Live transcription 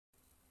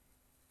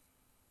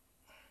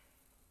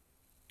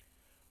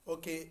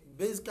Okay,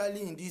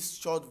 basically in this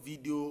short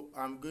video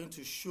I'm going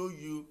to show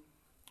you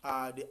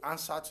the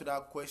answer to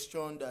that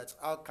question, that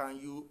how can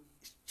you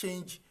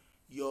change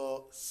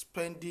your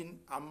spending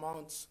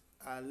amounts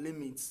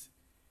limits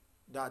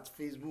that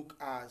Facebook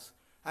has.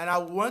 And I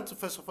want to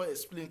first of all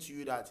explain to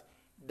you that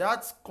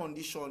that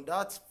condition,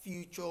 that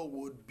feature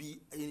would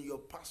be in your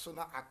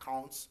personal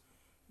accounts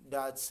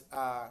that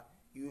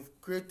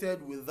you've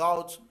created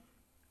without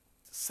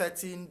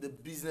setting the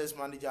business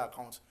manager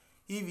account.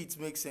 If it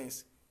makes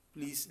sense,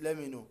 please let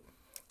me know.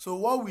 So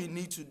what we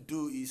need to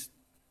do is,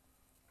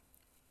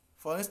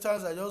 for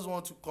instance, I just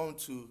want to come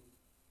to,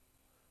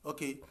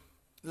 okay,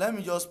 let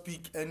me just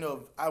pick any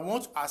of, I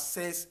want to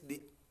access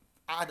the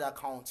ad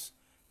accounts.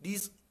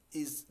 This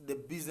is the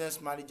business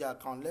manager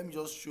account. Let me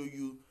just show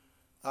you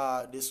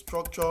the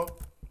structure.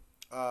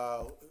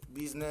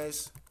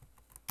 Business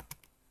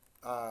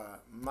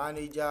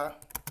manager,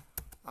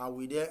 and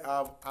we then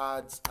have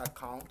ads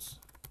accounts.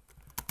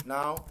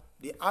 Now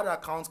the ad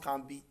account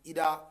can be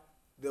either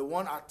the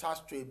one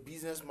attached to a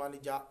business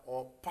manager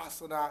or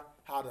personal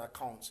ad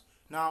account.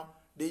 Now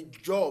the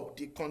job,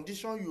 the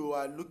condition you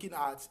are looking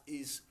at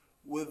is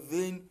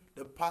within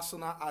the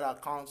personal ad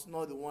account,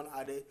 not the one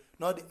added,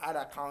 not the ad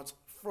account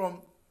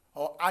from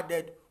or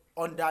added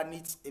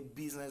underneath a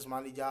business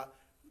manager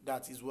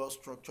that is well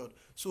structured.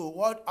 So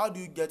how do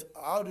you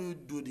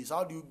do this?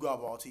 How do you go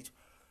about it?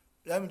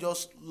 Let me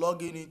just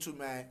log in into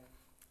my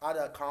ad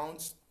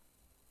accounts.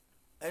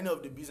 Any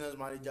of the business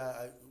manager,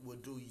 I will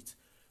do it.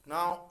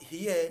 Now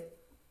here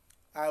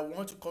I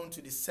want to come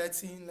to the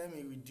setting. Let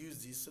me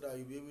reduce this so that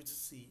you'll be able to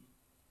see.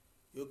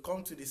 You'll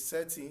come to the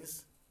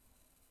settings,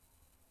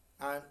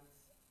 and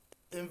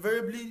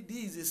invariably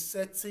this is a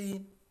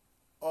setting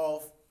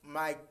of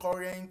my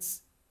current,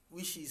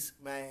 which is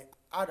my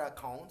ad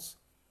accounts.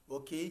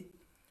 Okay,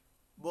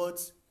 but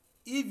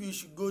if you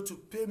should go to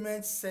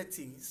payment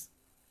settings,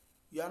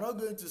 you are not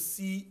going to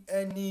see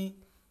any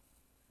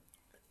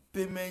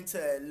payment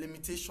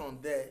limitation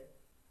there.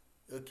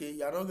 Okay,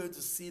 you are not going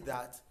to see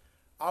that.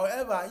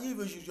 However, if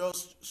you should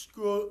just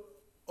scroll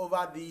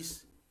over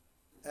this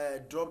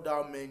drop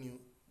down menu,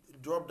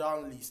 drop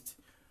down list,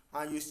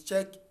 and you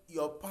check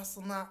your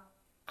personal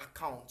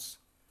accounts,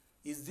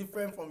 is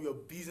different from your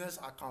business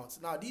accounts.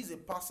 Now this is a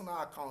personal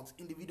account,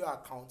 individual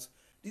account.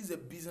 This is a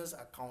business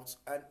account,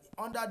 and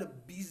under the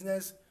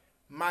business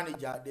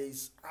manager there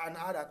is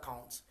another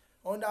account.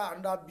 Under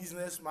another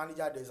business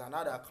manager there is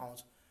another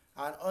account,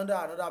 and under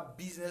another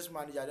business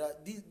manager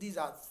these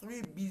are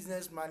three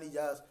business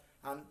managers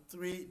and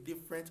three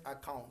different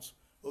accounts.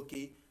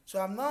 Okay, so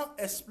I'm now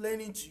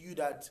explaining to you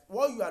that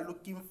what you are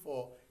looking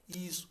for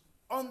is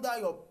under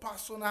your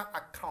personal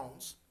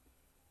accounts.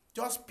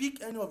 Just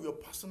pick any of your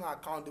personal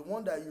account, the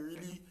one that you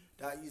really,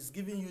 that is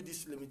giving you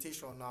this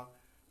limitation now,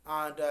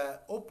 and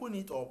open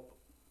it up.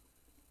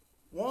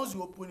 Once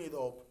you open it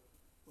up,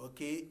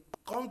 okay,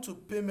 come to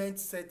payment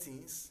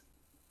settings,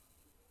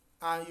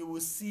 and you will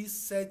see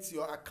set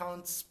your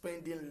account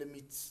spending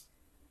limits.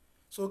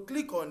 So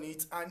click on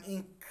it and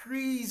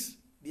increase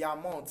the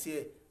amount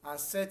here and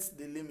set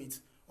the limit,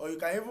 or you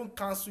can even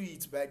cancel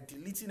it by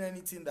deleting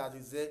anything that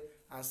is there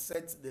and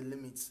set the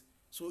limits.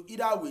 So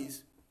either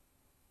ways,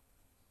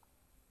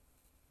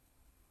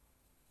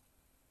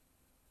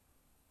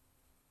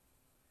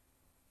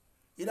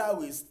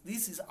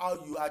 this is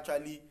how you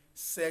actually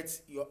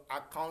set your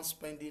account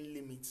spending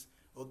limits.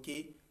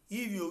 Okay,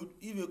 if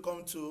you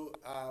come to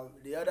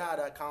the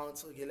other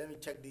accounts, okay, let me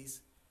check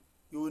this,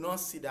 you will not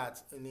see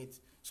that in it.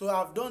 So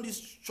I've done this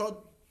short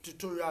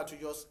tutorial to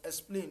just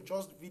explain,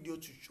 just video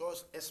to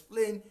just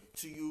explain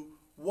to you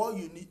what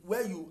you need,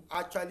 where you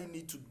actually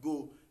need to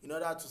go in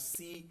order to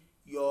see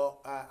your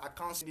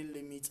account spending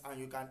limits, and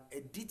you can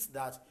edit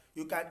that,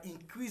 you can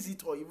increase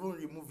it or even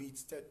remove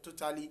it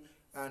totally,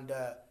 and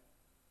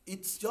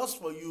it's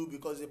just for you,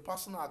 because a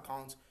personal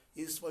account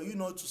is for you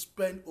not to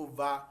spend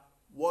over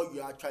what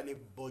you actually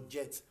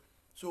budget.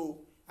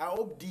 So I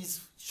hope this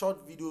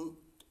short video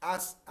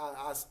has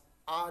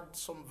add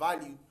some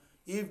value.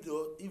 If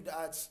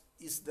that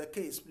is the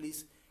case,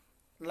 please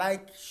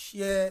like,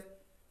 share,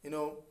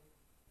 give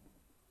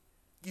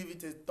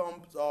it a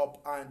thumbs up,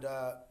 and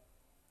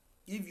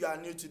if you are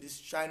new to this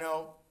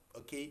channel,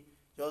 okay,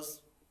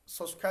 just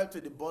subscribe to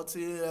the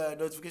button,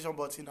 notification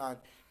button, and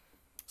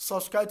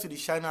subscribe to the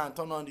channel and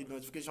turn on the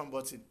notification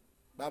button.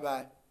 Bye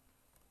bye.